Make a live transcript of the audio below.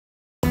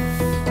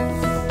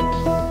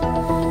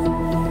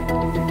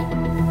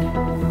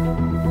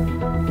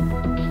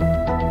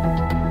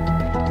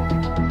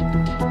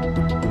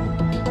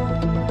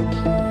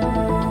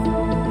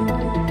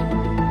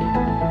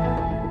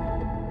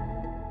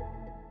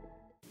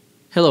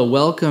Hello,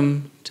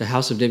 welcome to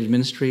House of David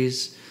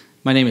Ministries.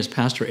 My name is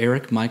Pastor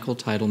Eric Michael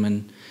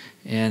Teitelman,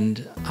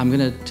 and I'm going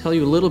to tell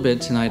you a little bit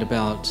tonight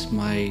about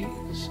my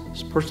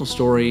personal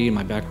story,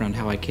 my background,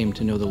 how I came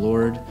to know the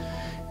Lord,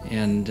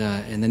 and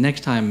the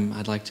next time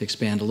I'd like to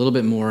expand a little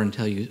bit more and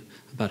tell you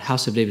about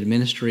House of David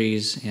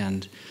Ministries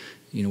and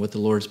what the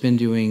Lord's been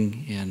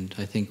doing, and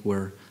I think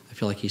where I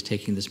feel like He's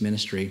taking this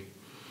ministry.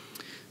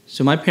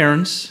 So my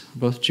parents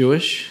are both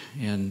Jewish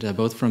and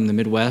both from the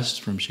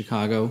Midwest, from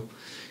Chicago.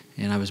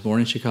 And I was born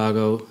in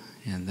Chicago,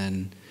 and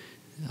then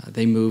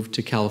they moved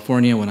to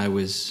California when I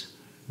was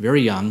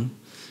very young.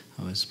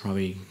 I was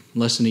probably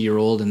less than a year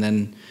old, and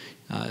then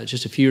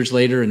just a few years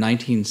later, in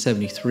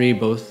 1973,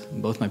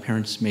 both my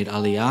parents made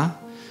Aliyah.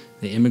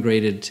 They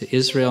immigrated to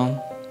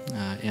Israel,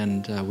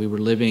 and we were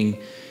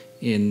living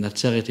in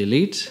Nazaret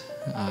Elite,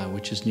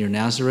 which is near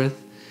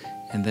Nazareth.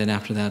 And then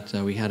after that,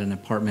 we had an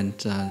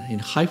apartment in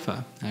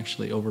Haifa,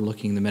 actually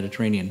overlooking the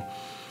Mediterranean.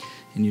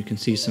 And you can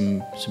see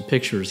some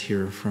pictures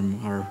here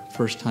from our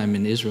first time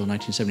in Israel,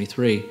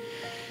 1973.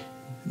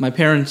 My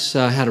parents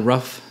had a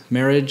rough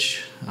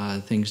marriage.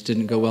 Things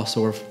didn't go well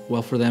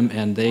for them,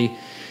 and they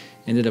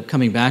ended up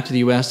coming back to the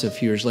U.S. a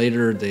few years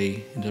later.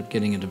 They ended up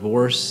getting a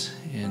divorce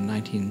in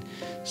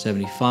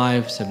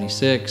 1975,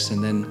 76,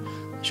 and then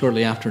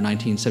shortly after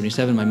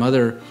 1977, my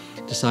mother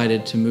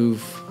decided to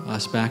move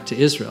us back to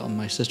Israel.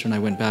 My sister and I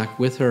went back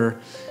with her,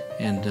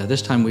 and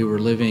this time we were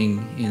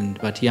living in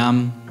Bat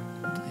Yam,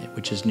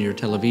 which is near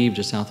Tel Aviv,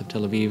 just south of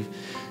Tel Aviv,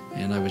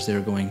 and I was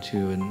there going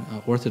to an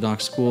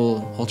Orthodox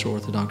school,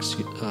 ultra-Orthodox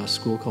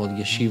school called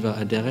Yeshiva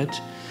Aderet,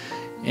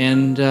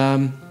 and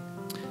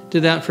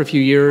did that for a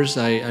few years.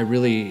 I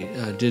really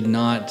did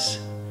not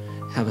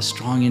have a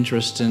strong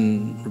interest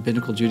in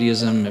rabbinical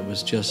Judaism. It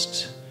was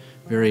just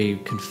very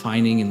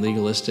confining and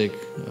legalistic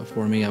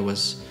for me. I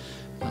was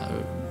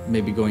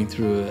maybe going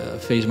through a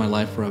phase of my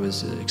life where I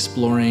was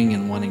exploring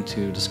and wanting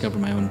to discover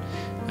my own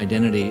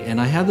identity.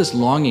 And I had this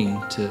longing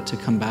to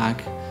come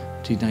back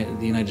to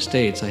the United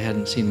States. I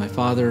hadn't seen my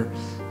father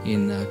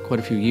in quite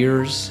a few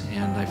years,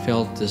 and I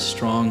felt this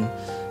strong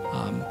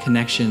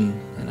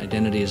connection and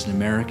identity as an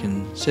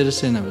American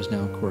citizen. I was now,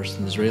 of course,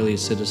 an Israeli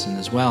citizen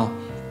as well.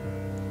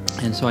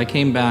 And so I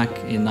came back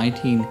in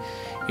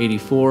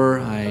 1984.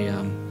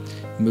 I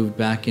moved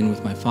back in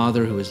with my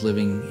father, who was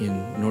living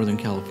in Northern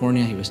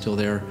California. He was still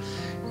there,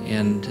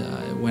 and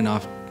went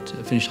off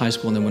to finish high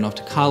school and then went off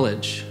to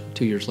college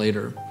 2 years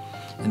later.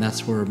 And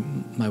that's where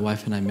my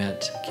wife and I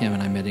met, Kim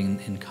and I met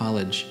in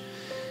college.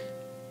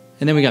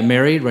 And then we got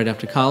married right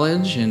after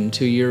college, and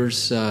 4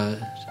 years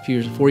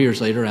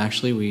later,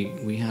 actually,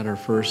 we had our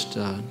first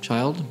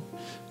child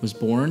was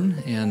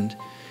born, and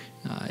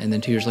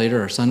then 2 years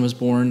later, our son was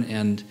born.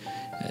 And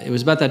it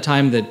was about that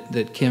time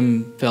that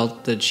Kim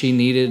felt that she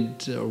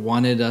needed or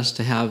wanted us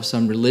to have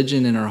some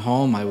religion in our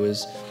home. I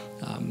was,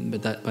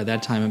 by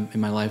that time in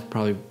my life,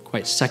 probably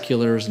quite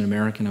secular as an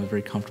American. I was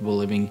very comfortable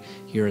living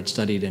here. I'd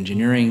studied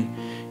engineering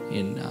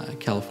in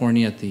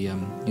California at the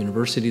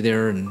university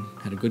there and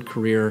had a good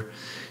career.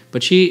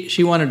 But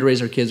she wanted to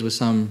raise our kids with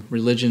some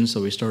religion,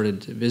 so we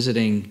started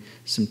visiting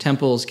some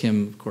temples.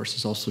 Kim, of course,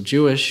 is also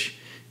Jewish,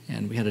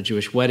 and we had a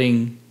Jewish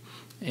wedding.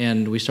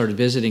 And we started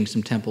visiting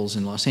some temples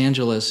in Los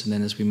Angeles, and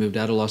then as we moved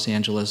out of Los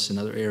Angeles and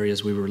other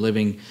areas we were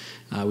living,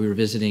 we were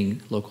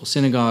visiting local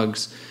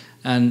synagogues,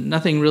 and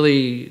nothing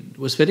really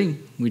was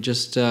fitting. We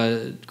just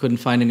couldn't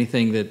find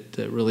anything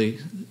that really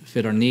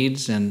fit our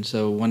needs, and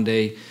so one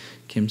day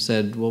Kim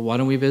said, well, why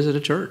don't we visit a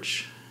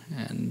church?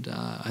 And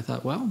I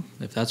thought, well,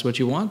 if that's what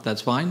you want,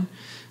 that's fine.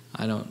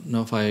 I don't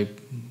know if I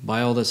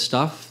buy all this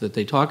stuff that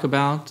they talk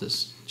about,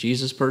 this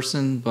Jesus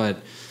person,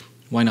 but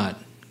why not?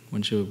 Why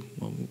don't you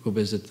go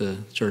visit the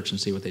church and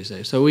see what they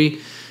say? So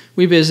we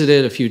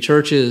visited a few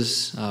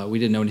churches. We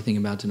didn't know anything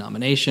about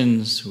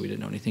denominations. We didn't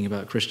know anything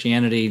about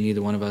Christianity.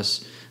 Neither one of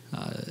us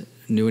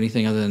knew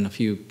anything other than a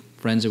few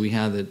friends that we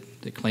had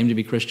that claimed to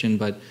be Christian.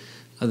 But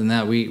other than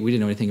that, we didn't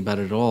know anything about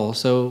it at all.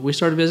 So we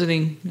started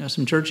visiting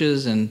some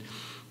churches, and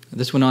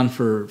this went on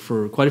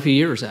for quite a few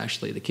years,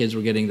 actually. The kids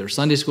were getting their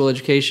Sunday school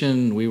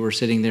education. We were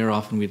sitting there.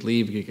 Often we'd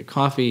leave, we'd get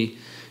coffee. It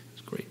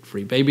was great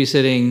free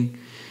babysitting.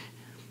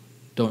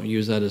 Don't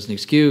use that as an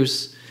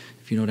excuse,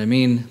 if you know what I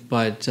mean.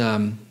 But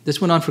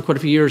this went on for quite a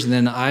few years, and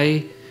then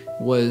I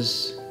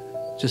was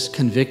just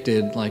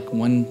convicted. Like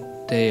one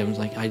day, I was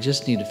like, I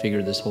just need to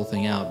figure this whole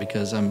thing out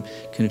because I'm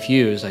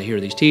confused. I hear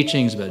these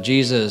teachings about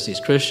Jesus, these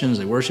Christians,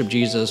 they worship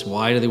Jesus.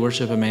 Why do they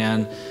worship a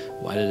man?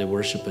 Why do they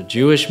worship a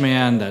Jewish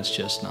man? That's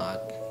just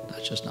not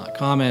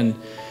common.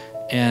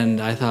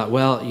 And I thought,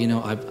 well,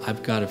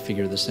 I've got to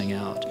figure this thing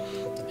out.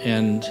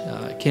 And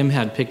Kim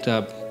had picked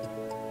up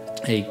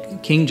a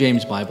King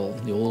James Bible,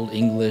 the old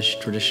English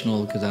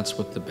traditional, because that's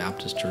what the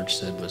Baptist Church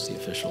said was the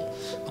official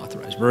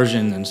authorized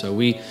version. And so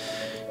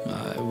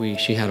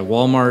she had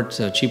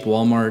a cheap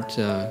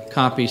Walmart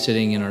copy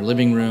sitting in our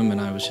living room, and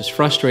I was just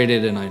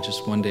frustrated. And I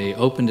just one day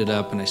opened it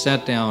up and I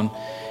sat down,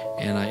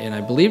 and I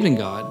believed in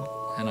God.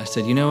 And I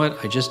said, you know what?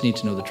 I just need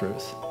to know the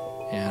truth.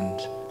 And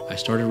I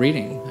started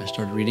reading.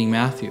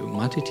 Matthew,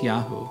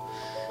 Matityahu,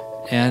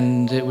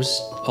 And it was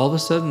all of a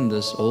sudden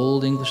this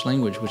old English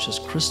language, which is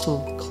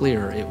crystal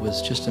clear. It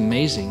was just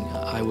amazing.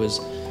 I was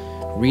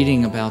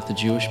reading about the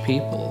Jewish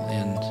people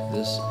and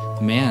this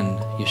man,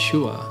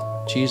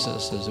 Yeshua,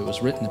 Jesus, as it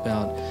was written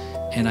about,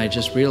 and I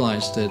just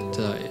realized that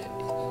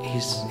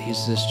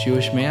he's this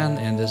Jewish man,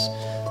 and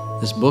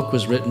this book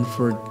was written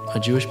for a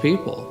Jewish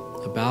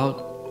people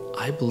about,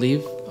 I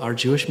believe, our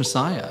Jewish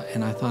Messiah.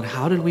 And I thought,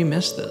 how did we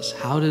miss this?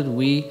 How did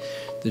we,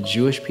 the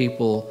Jewish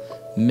people,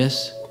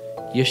 miss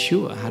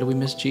Yeshua? How do we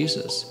miss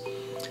Jesus?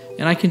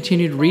 And I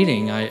continued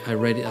reading. I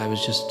read. I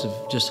was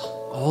just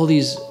all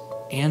these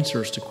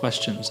answers to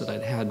questions that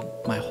I'd had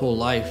my whole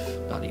life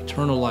about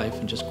eternal life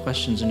and just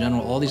questions in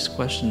general. All these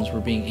questions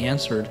were being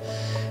answered,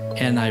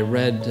 and I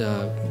read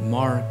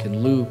Mark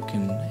and Luke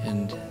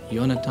and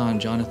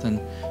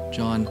Jonathan,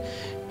 John,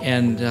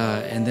 and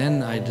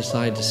then I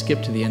decided to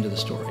skip to the end of the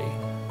story,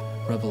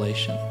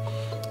 Revelation,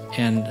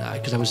 and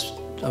because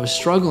I was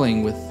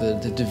struggling with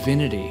the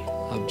divinity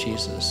of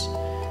Jesus.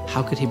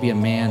 How could he be a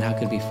man? How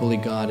could he be fully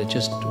God? It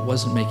just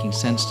wasn't making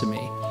sense to me.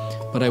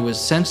 But I was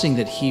sensing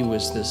that he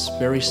was this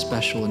very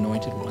special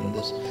anointed one,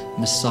 this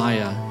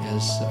Messiah,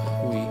 as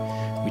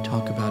we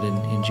talk about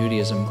in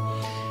Judaism.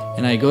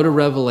 And I go to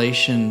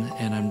Revelation,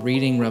 and I'm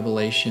reading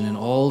Revelation, and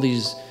all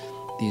these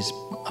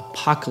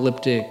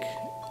apocalyptic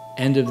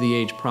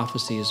end-of-the-age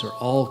prophecies are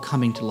all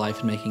coming to life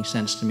and making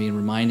sense to me and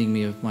reminding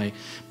me of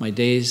my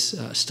days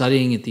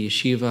studying at the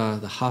yeshiva,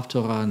 the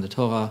Haftorah and the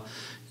Torah,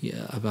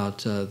 about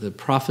the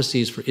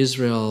prophecies for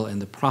Israel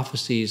and the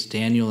prophecies,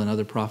 Daniel and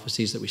other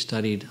prophecies that we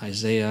studied,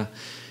 Isaiah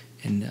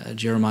and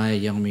Jeremiah,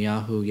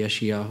 Yirmiyahu,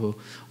 Yeshayahu.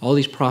 All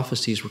these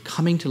prophecies were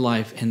coming to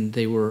life, and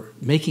they were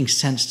making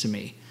sense to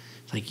me.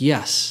 It's like,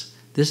 yes,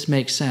 this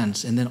makes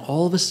sense. And then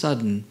all of a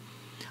sudden,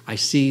 I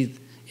see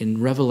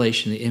in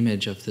Revelation the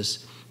image of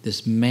this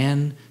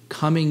man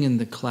coming in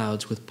the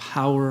clouds with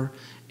power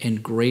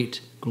and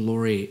great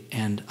glory.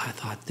 And I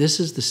thought,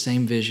 this is the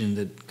same vision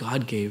that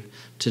God gave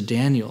to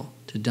Daniel.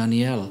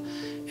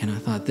 And I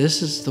thought,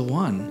 this is the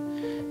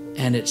one.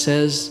 And it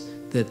says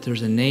that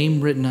there's a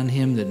name written on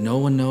him that no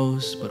one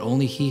knows, but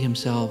only he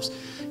himself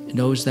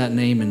knows that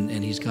name,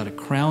 and he's got a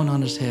crown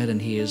on his head, and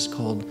he is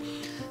called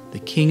the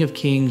King of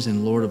Kings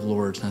and Lord of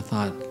Lords. And I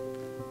thought,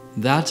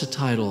 that's a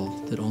title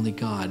that only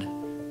God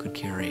could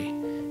carry.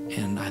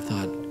 And I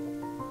thought,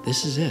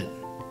 this is it.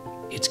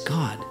 It's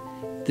God.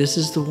 This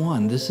is the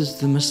one. This is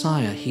the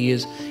Messiah. He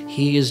is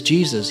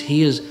Jesus.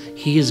 He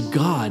is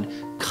God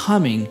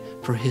coming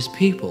for his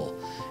people.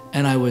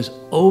 And I was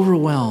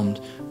overwhelmed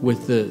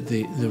with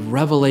the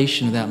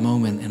revelation of that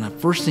moment. And the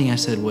first thing I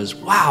said was,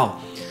 wow,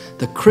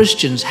 the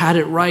Christians had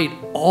it right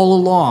all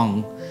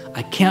along.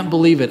 I can't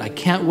believe it. I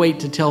can't wait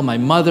to tell my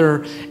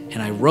mother.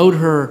 And I wrote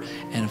her.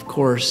 And of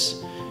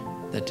course,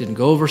 that didn't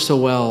go over so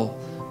well.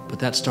 But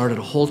that started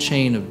a whole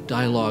chain of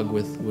dialogue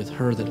with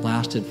her that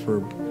lasted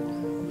for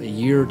a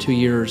year or 2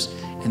 years.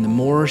 And the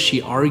more she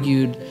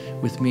argued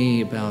with me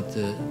about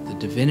the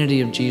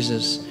divinity of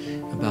Jesus,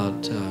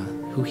 about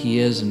who he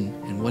is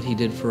and what he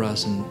did for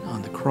us and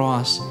on the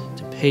cross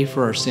to pay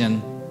for our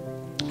sin,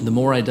 the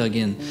more I dug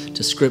in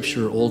to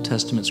Scripture, Old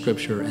Testament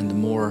Scripture, and the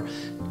more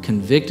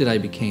convicted I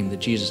became that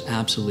Jesus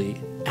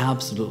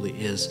absolutely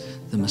is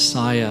the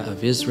Messiah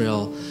of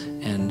Israel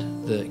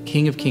and the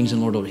King of Kings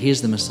and Lord of Lords. He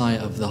is the Messiah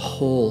of the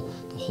whole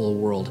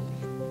world.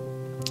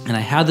 And I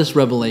had this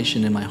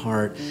revelation in my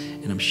heart,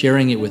 and I'm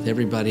sharing it with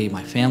everybody,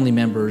 my family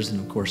members, and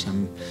of course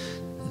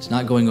it's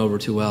not going over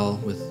too well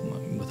with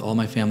all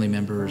my family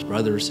members,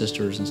 brothers,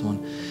 sisters, and so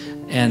on.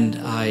 And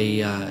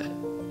I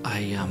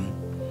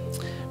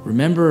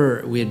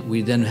remember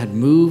we then had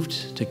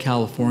moved to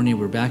California.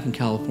 We were back in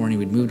California.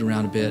 We'd moved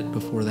around a bit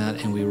before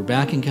that, and we were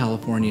back in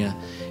California.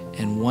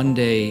 And one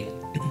day,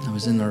 I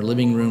was in our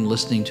living room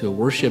listening to a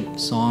worship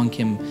song.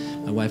 Kim,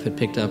 my wife, had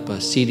picked up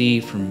a CD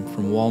from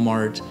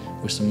Walmart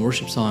with some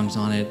worship songs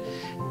on it.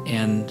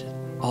 And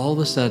all of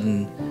a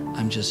sudden,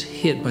 I'm just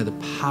hit by the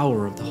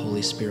power of the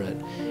Holy Spirit.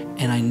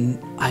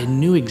 And I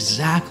knew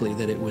exactly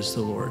that it was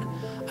the Lord.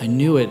 I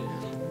knew it,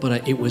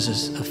 but it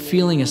was a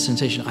feeling, a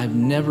sensation I've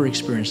never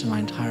experienced in my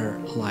entire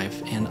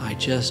life. And I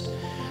just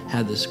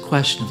had this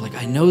question of like,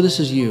 I know this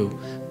is you,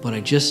 but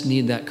I just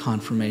need that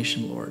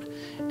confirmation, Lord.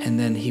 And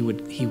then he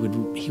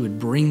would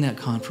bring that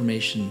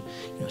confirmation,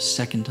 a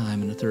second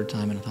time and a third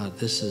time, and I thought,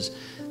 this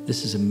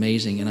is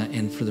amazing.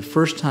 And for the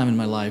first time in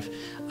my life,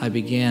 I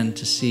began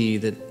to see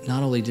that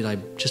not only did I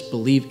just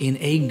believe in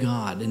a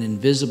God, an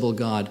invisible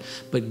God,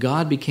 but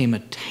God became a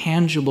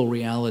tangible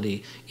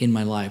reality in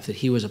my life, that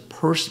he was a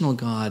personal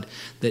God,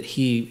 that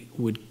he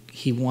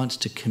wants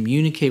to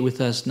communicate with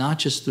us, not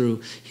just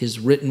through his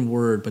written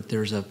word, but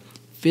there's a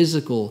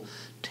physical,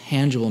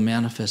 tangible,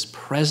 manifest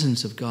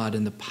presence of God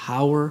and the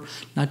power,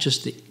 not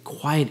just the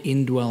quiet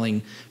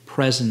indwelling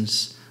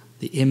presence,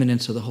 the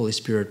immanence of the Holy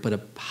Spirit, but a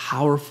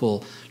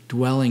powerful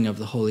dwelling of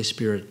the Holy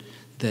Spirit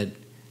that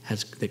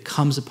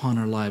comes upon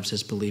our lives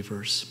as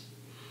believers.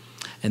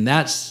 And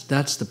that's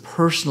the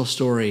personal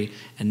story.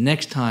 And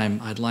next time,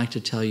 I'd like to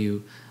tell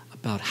you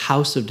about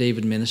House of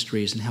David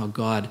Ministries and how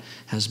God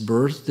has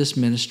birthed this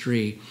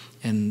ministry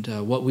and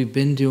what we've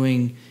been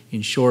doing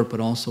in short, but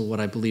also what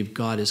I believe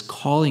God is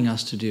calling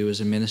us to do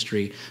as a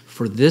ministry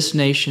for this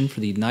nation,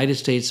 for the United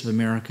States of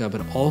America,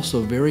 but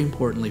also very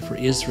importantly for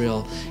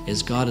Israel,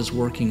 as God is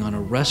working on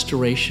a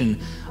restoration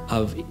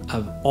of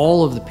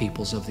all of the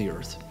peoples of the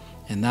earth.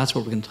 And that's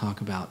what we're going to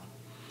talk about.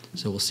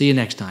 So we'll see you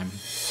next time.